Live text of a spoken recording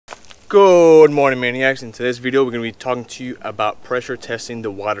Good morning, maniacs. In today's video we're going to be talking to you about pressure testing the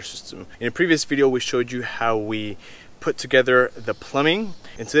water system. In a previous video we showed you how we put together the plumbing.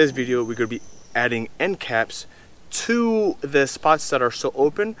 In today's video we're going to be adding end caps to the spots that are still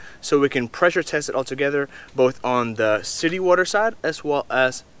open so we can pressure test it all together, both on the city water side as well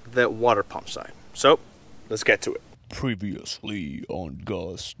as the water pump side. So let's get to it. Previously on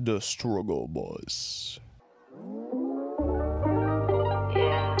Gus the Struggle Boss.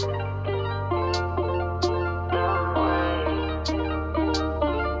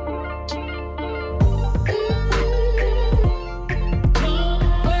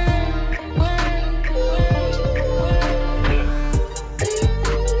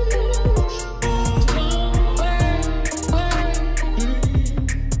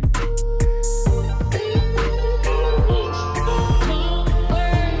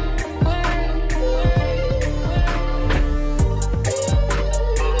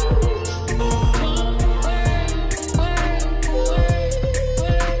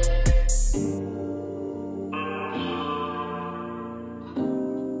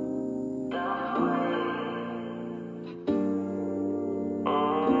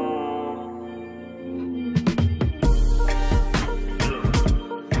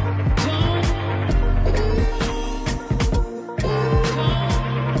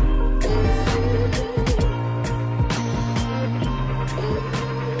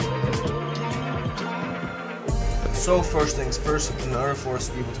 So first things first, in order for us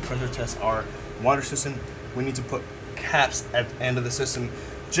to be able to pressure test our water system, we need to put caps at the end of the system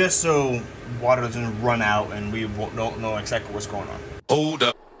just so water doesn't run out and we don't know exactly what's going on. Hold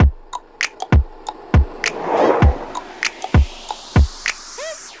up.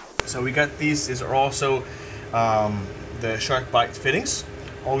 So we got these are also the SharkBite fittings.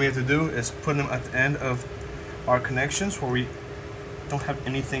 All we have to do is put them at the end of our connections where we don't have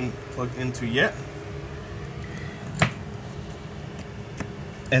anything plugged into yet.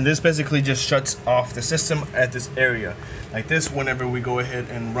 And this basically just shuts off the system at this area. Like this, whenever we go ahead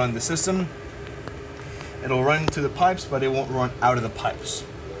and run the system, it'll run to the pipes, but it won't run out of the pipes.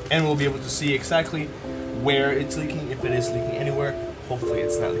 And we'll be able to see exactly where it's leaking, if it is leaking anywhere. Hopefully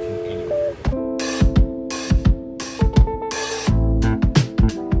it's not leaking anywhere.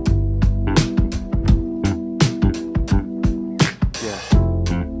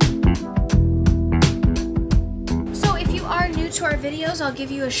 To our videos, I'll give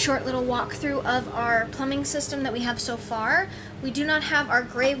you a short little walkthrough of our plumbing system that we have so far. We do not have our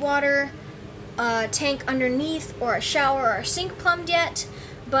gray water tank underneath or a shower or a sink plumbed yet,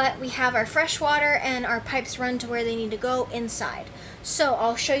 but we have our fresh water and our pipes run to where they need to go inside. So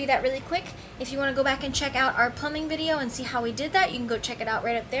I'll show you that really quick. If you want to go back and check out our plumbing video and see how we did that, you can go check it out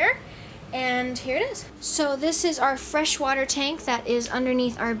right up there. And here it is. So this is our fresh water tank that is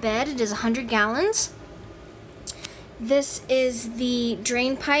underneath our bed. It is 100 gallons. This is the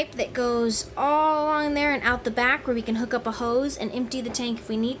drain pipe that goes all along there and out the back where we can hook up a hose and empty the tank if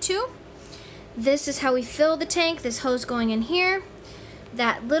we need to. This is how we fill the tank, this hose going in here.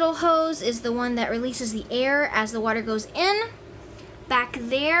 That little hose is the one that releases the air as the water goes in. Back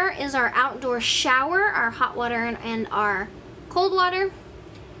there is our outdoor shower, our hot water and our cold water.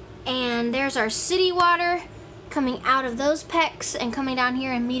 And there's our city water coming out of those pecs and coming down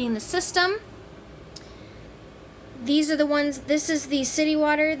here and meeting the system. These are the ones, this is the city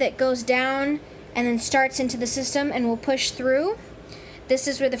water that goes down and then starts into the system and will push through. This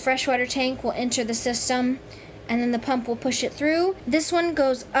is where the freshwater tank will enter the system and then the pump will push it through. This one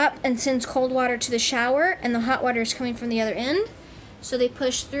goes up and sends cold water to the shower, and the hot water is coming from the other end. So they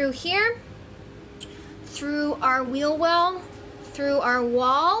push through here, through our wheel well, through our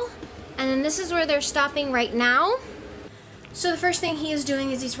wall, and then this is where they're stopping right now. So the first thing he is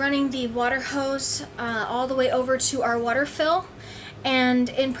doing is he's running the water hose all the way over to our water fill. And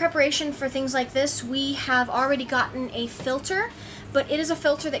in preparation for things like this, we have already gotten a filter, but it is a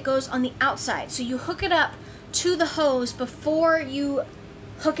filter that goes on the outside. So you hook it up to the hose before you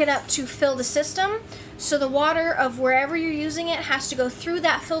hook it up to fill the system. So the water of wherever you're using it has to go through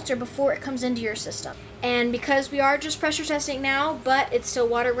that filter before it comes into your system. And because we are just pressure testing now, but it's still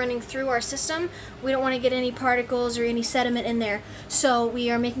water running through our system, we don't want to get any particles or any sediment in there. So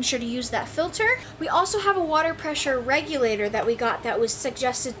we are making sure to use that filter. We also have a water pressure regulator that we got that was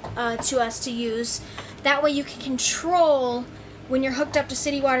suggested to us to use. That way you can control when you're hooked up to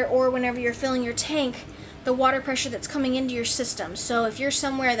city water or whenever you're filling your tank, the water pressure that's coming into your system. So if you're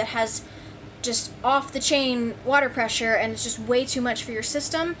somewhere that has just off the chain water pressure and it's just way too much for your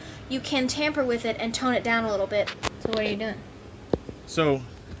system, you can tamper with it and tone it down a little bit. So what are you doing? So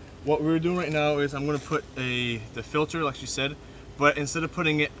what we're doing right now is I'm going to put the filter, like she said, but instead of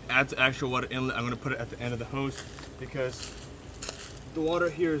putting it at the actual water inlet, I'm going to put it at the end of the hose, because the water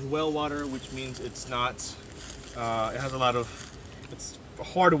here is well water, which means it's not, it has a lot of, it's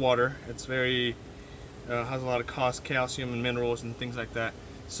hard water. It's very, has a lot of calcium and minerals and things like that.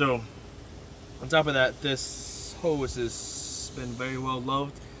 So on top of that, this hose has been very well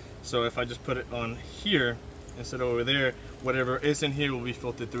loved. So if I just put it on here instead of over there, whatever is in here will be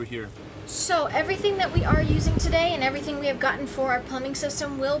filtered through here. So everything that we are using today and everything we have gotten for our plumbing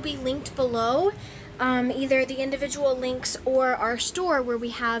system will be linked below. Either the individual links or our store, where we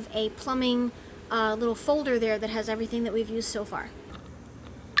have a plumbing little folder there that has everything that we've used so far.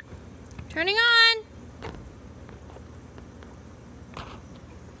 Turning on!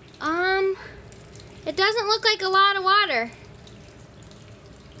 It doesn't look like a lot of water.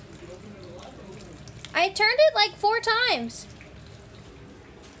 I turned it like 4 times.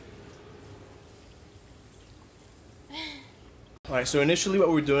 Alright, so initially what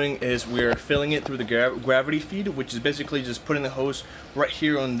we're doing is we're filling it through the gravity feed, which is basically just putting the hose right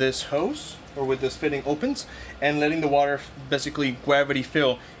here on this hose, or where this fitting opens, and letting the water basically gravity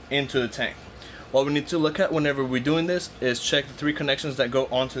fill into the tank. What we need to look at whenever we're doing this is check the 3 connections that go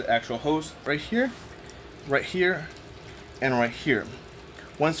onto the actual hose. Right here, and right here.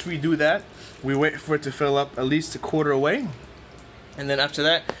 Once we do that, we wait for it to fill up at least a quarter away, and then after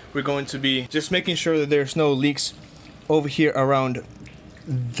that we're going to be just making sure that there's no leaks over here around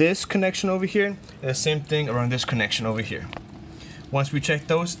this connection over here, and the same thing around this connection over here. Once we check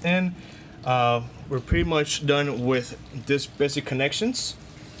those in, we're pretty much done with this basic connections,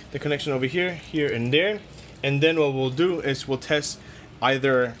 the connection over here, here and there. And then what we'll do is we'll test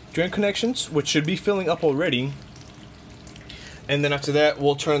either drain connections, which should be filling up already, and then after that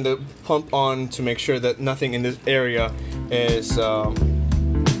we'll turn the pump on to make sure that nothing in this area is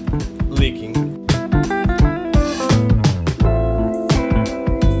leaking.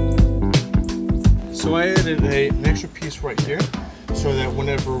 So I added an extra piece right here so that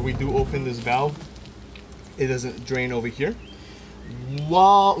whenever we do open this valve, it doesn't drain over here.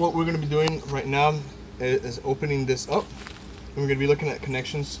 While what we're going to be doing right now is opening this up, and we're going to be looking at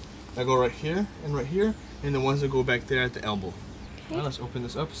connections that go right here, and the ones that go back there at the elbow. Now let's open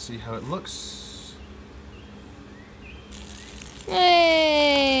this up, see how it looks.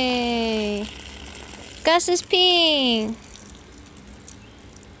 Hey! Gus is peeing.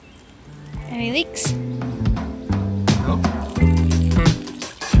 Any leaks? Nope.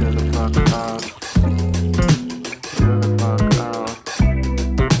 Chill the fuck out. Chill the fuck out.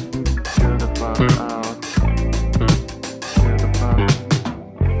 Chill the fuck out. Chill the fuck.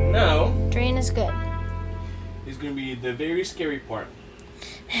 Now, Drain is good. is going to be the very scary part.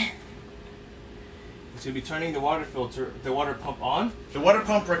 It's going to be turning the water filter, the water pump on. The water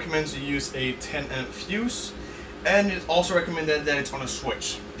pump recommends you use a 10 amp fuse, and it's also recommended that it's on a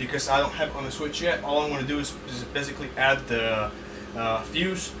switch. Because I don't have it on a switch yet, all I'm going to do is just basically add the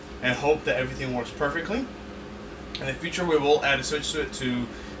fuse and hope that everything works perfectly. In the future we will add a switch to it to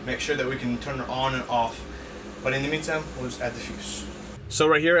make sure that we can turn it on and off. But in the meantime, we'll just add the fuse. So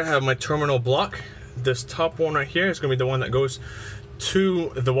right here I have my terminal block. This top one right here is going to be the one that goes to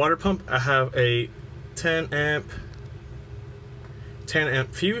the water pump. I have a 10 amp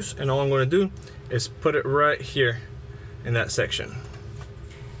fuse, and all I'm going to do is put it right here in that section.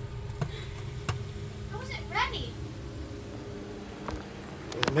 How is it ready?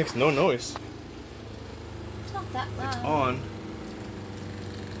 It makes no noise. It's not that It's loud. on.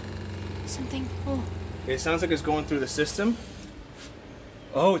 Something. Oh. It sounds like it's going through the system.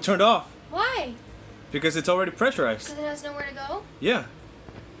 Oh, it turned off. Why? Because it's already pressurized. Because it has nowhere to go? Yeah.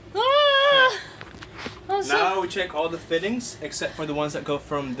 Ah! Oh, so Now we check all the fittings except for the ones that go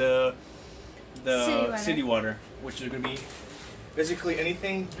from the city water, which is going to be basically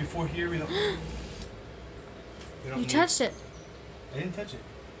anything before here. We don't you need. touched it. I didn't touch it.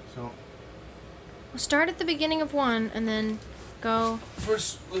 So We'll start at the beginning of one and then go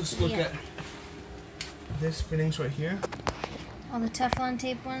first, let's look at this fittings right here. all the Teflon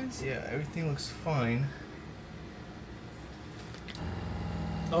tape ones. Yeah, everything looks fine.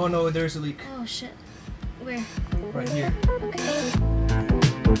 Oh no, there's a leak. Oh shit. Where? Right here. Okay.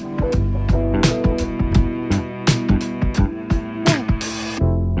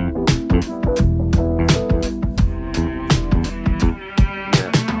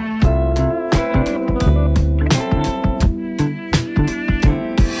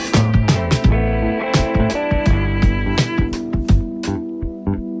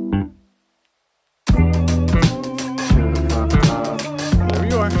 There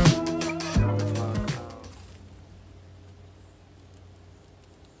you are.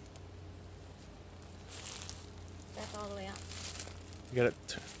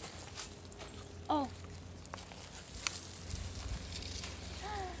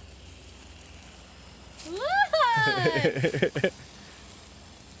 How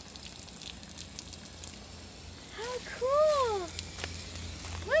cool!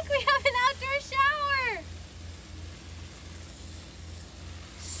 Look, we have an outdoor shower!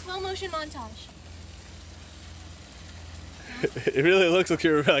 Slow motion montage. It really looks like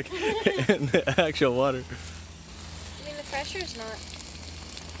you're like in the actual water. I mean, the pressure's not.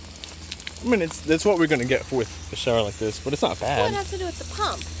 I mean, that's what we're gonna get with a shower like this, but it's not Well, bad. it has to do with the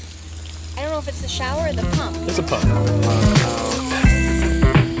pump. I don't know if it's the shower or the pump. It's a pump.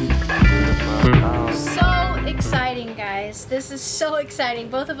 So exciting, guys. This is so exciting.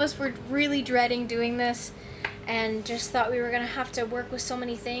 Both of us were really dreading doing this and just thought we were gonna have to work with so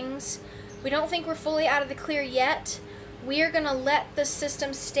many things. We don't think we're fully out of the clear yet. We are gonna let the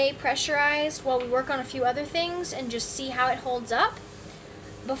system stay pressurized while we work on a few other things and just see how it holds up.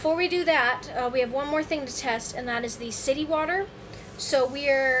 Before we do that, we have one more thing to test, and that is the city water. So we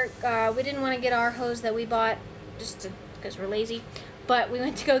didn't want to get our hose that we bought just because we're lazy, but we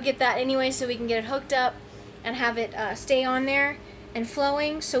went to go get that anyway so we can get it hooked up and have it stay on there and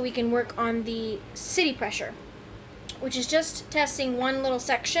flowing so we can work on the city pressure, which is just testing one little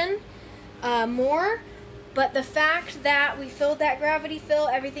section more. But the fact that we filled that gravity fill,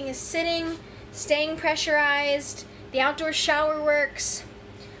 everything is sitting, staying pressurized, the outdoor shower works.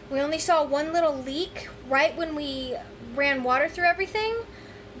 We only saw one little leak right when we ran water through everything,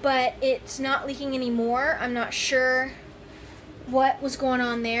 but it's not leaking anymore. I'm not sure what was going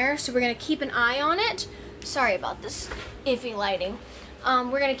on there, so we're going to keep an eye on it. Sorry about this iffy lighting.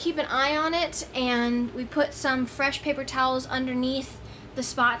 We're going to keep an eye on it, and we put some fresh paper towels underneath the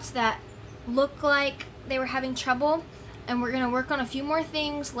spots that look like they were having trouble, and we're going to work on a few more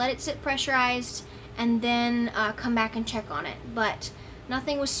things, let it sit pressurized, and then come back and check on it. But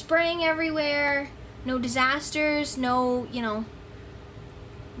nothing was spraying everywhere, no disasters, no,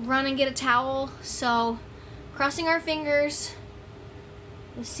 run and get a towel. So, crossing our fingers.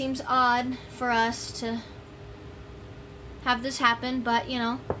 This seems odd for us to have this happen, but,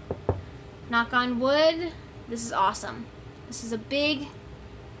 knock on wood, this is awesome. This is a big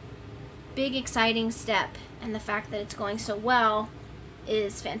exciting step, and the fact that it's going so well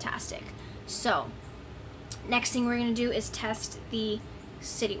is fantastic. So, next thing we're going to do is test the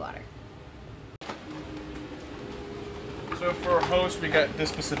city water. So for our hose, we got this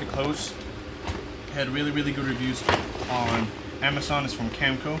specific hose. It had really good reviews on Amazon. It's from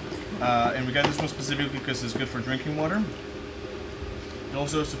Camco, and we got this one specifically because it's good for drinking water. It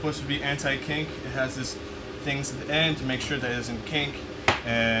also is supposed to be anti-kink. It has this things at the end to make sure that it doesn't kink,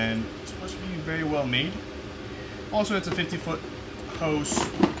 and it's supposed to be very well made. Also, it's a 50-foot hose,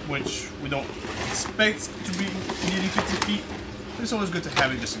 which we don't expect to be needing 50 feet, but it's always good to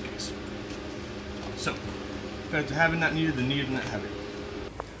have it just in case. So, better to have it not needed than needed not have it.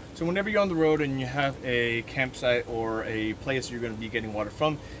 So whenever you're on the road and you have a campsite or a place you're going to be getting water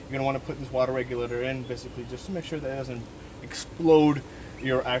from, you're going to want to put this water regulator in, basically just to make sure that it doesn't explode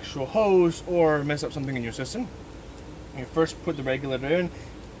your actual hose or mess up something in your system. You first put the regulator in.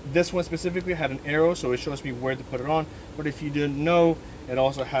 This one specifically had an arrow, so it shows me where to put it on, but if you didn't know, it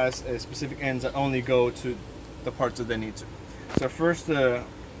also has a specific ends that only go to the parts that they need to. So first the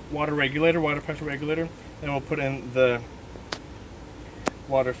water pressure regulator, then we'll put in the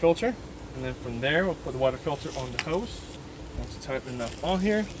water filter, and then from there we'll put the water filter on the hose. Once it's tight enough on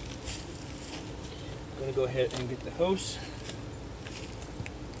here, I'm going to go ahead and get the hose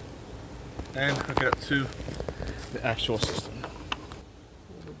and hook it up to the actual system.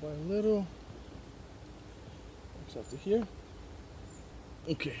 Little by little, it's up to here.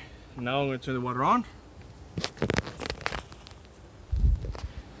 Okay, now I'm going to turn the water on.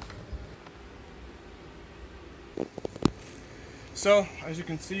 So, as you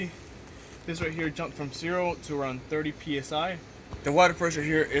can see, this right here jumped from 0 to around 30 psi. The water pressure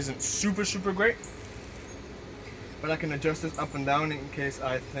here isn't super great, but I can adjust this up and down in case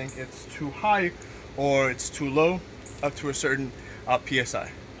I think it's too high or it's too low, up to a certain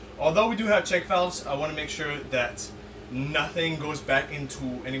psi. Although we do have check valves, I want to make sure that nothing goes back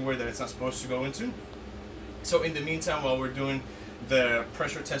into anywhere that it's not supposed to go into. So in the meantime, while we're doing the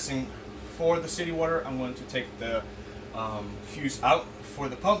pressure testing for the city water, I'm going to take the fuse out for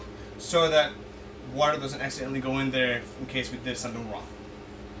the pump so that water doesn't accidentally go in there in case we did something wrong.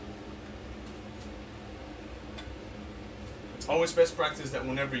 It's always best practice that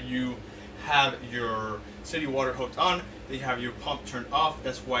whenever you have your city water hooked on, that you have your pump turned off.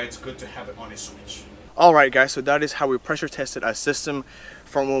 That's why it's good to have it on a switch. Alright guys, so that is how we pressure tested our system.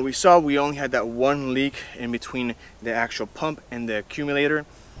 From what we saw, we only had that one leak in between the actual pump and the accumulator,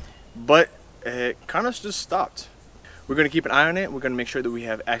 but it kind of just stopped. We're going to keep an eye on it. We're going to make sure that we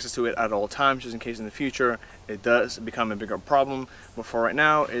have access to it at all times, just in case in the future it does become a bigger problem. But for right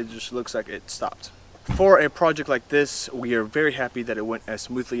now, it just looks like it stopped. For a project like this, we are very happy that it went as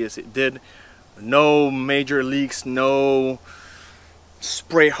smoothly as it did. No major leaks, no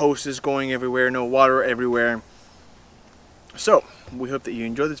spray hoses going everywhere, no water everywhere. So we hope that you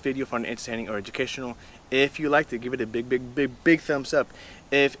enjoyed this video, found it entertaining or educational. If you liked it, give it a big thumbs up.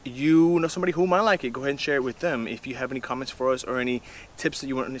 If you know somebody who might like it, go ahead and share it with them. If you have any comments for us or any tips that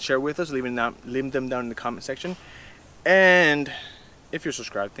you want to share with us, leave them down in the comment section. And if you're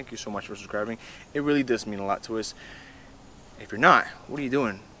subscribed, thank you so much for subscribing. It really does mean a lot to us. If you're not, what are you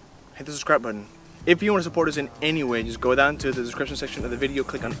doing? Hit the subscribe button. If you want to support us in any way, just go down to the description section of the video,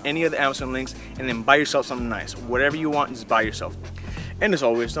 click on any of the Amazon links, and then buy yourself something nice. Whatever you want, just buy yourself. And as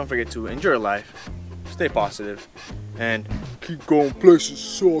always, don't forget to enjoy your life, stay positive, and keep going places,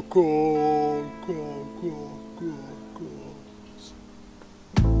 Suckaa.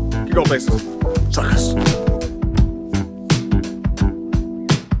 Keep going places. Suck us.